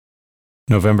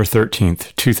November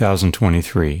 13th,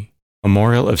 2023.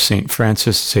 Memorial of St.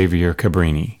 Francis Xavier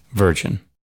Cabrini, Virgin.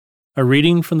 A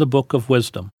reading from the Book of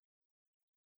Wisdom.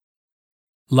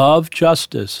 Love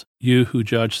justice, you who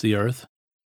judge the earth.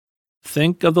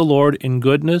 Think of the Lord in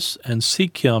goodness and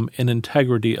seek him in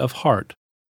integrity of heart,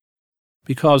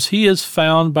 because he is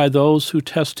found by those who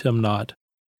test him not,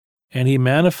 and he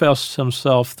manifests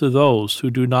himself to those who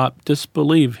do not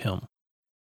disbelieve him.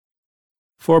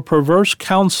 For perverse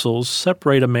counsels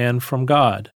separate a man from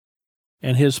God,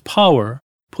 and his power,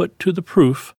 put to the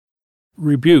proof,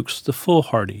 rebukes the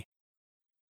foolhardy.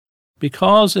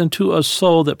 Because into a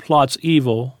soul that plots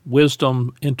evil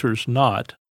wisdom enters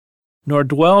not, nor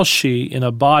dwells she in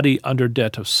a body under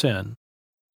debt of sin.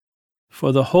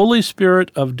 For the Holy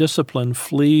Spirit of discipline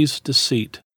flees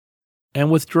deceit, and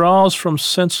withdraws from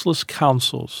senseless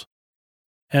counsels,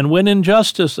 and when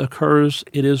injustice occurs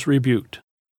it is rebuked.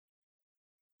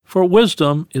 For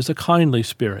wisdom is a kindly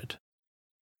spirit,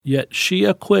 yet she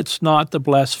acquits not the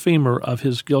blasphemer of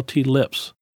his guilty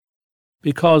lips,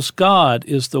 because God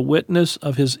is the witness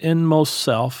of his inmost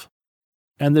self,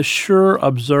 and the sure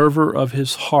observer of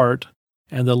his heart,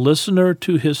 and the listener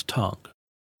to his tongue.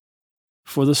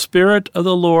 For the Spirit of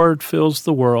the Lord fills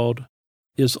the world,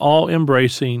 is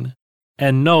all-embracing,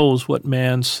 and knows what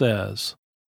man says.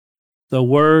 The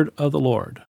word of the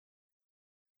Lord.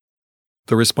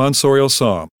 The responsorial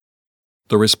psalm.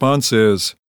 The response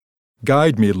is,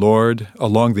 "Guide me, Lord,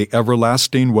 along the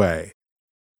everlasting way."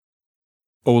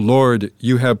 O Lord,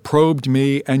 you have probed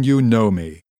me and you know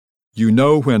me. You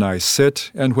know when I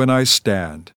sit and when I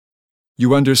stand.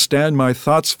 You understand my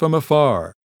thoughts from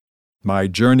afar. My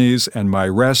journeys and my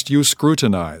rest you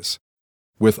scrutinize.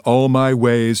 With all my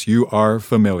ways you are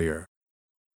familiar.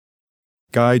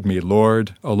 Guide me,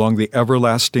 Lord, along the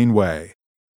everlasting way.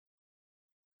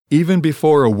 Even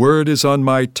before a word is on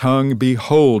my tongue,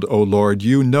 behold, O Lord,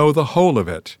 you know the whole of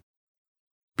it.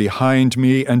 Behind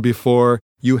me and before,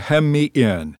 you hem me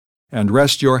in, and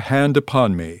rest your hand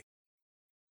upon me.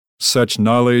 Such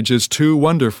knowledge is too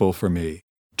wonderful for me,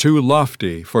 too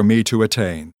lofty for me to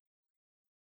attain.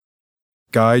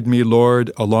 Guide me,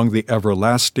 Lord, along the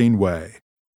everlasting way.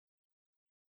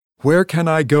 Where can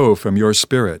I go from your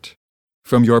Spirit?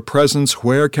 From your presence,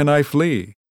 where can I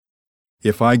flee?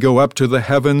 If I go up to the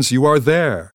heavens, you are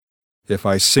there. If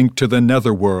I sink to the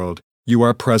netherworld, you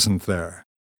are present there.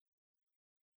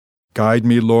 Guide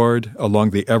me, Lord,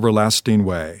 along the everlasting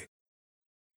way.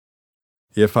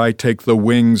 If I take the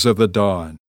wings of the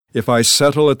dawn, if I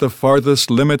settle at the farthest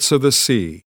limits of the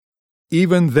sea,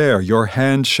 even there your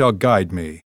hand shall guide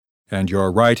me, and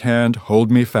your right hand hold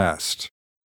me fast.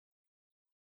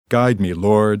 Guide me,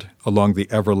 Lord, along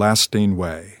the everlasting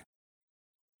way.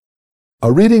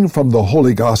 A reading from the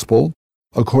Holy Gospel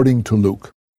according to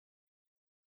Luke.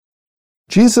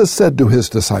 Jesus said to his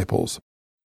disciples,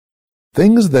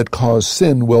 "Things that cause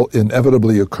sin will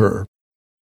inevitably occur,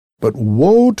 but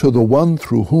woe to the one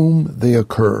through whom they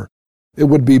occur. It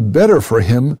would be better for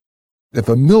him if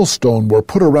a millstone were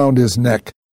put around his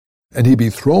neck and he be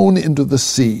thrown into the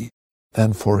sea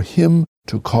than for him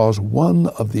to cause one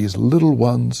of these little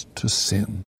ones to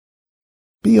sin.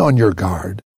 Be on your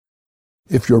guard.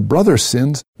 If your brother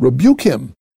sins, rebuke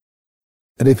him,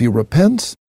 and if he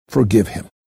repents, forgive him.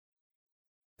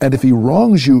 And if he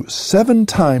wrongs you 7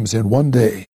 times in one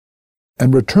day,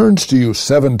 and returns to you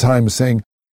 7 times saying,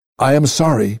 'I am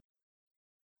sorry,'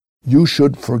 you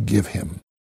should forgive him."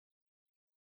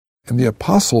 And the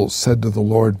apostles said to the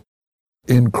Lord,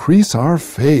 "Increase our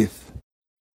faith."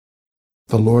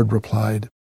 The Lord replied,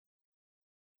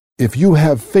 "If you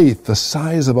have faith the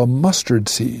size of a mustard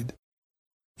seed,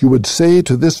 you would say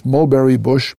to this mulberry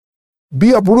bush,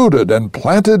 'Be uprooted and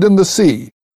planted in the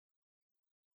sea,'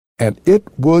 and it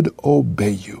would obey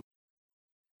you."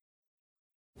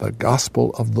 The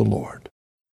Gospel of the Lord.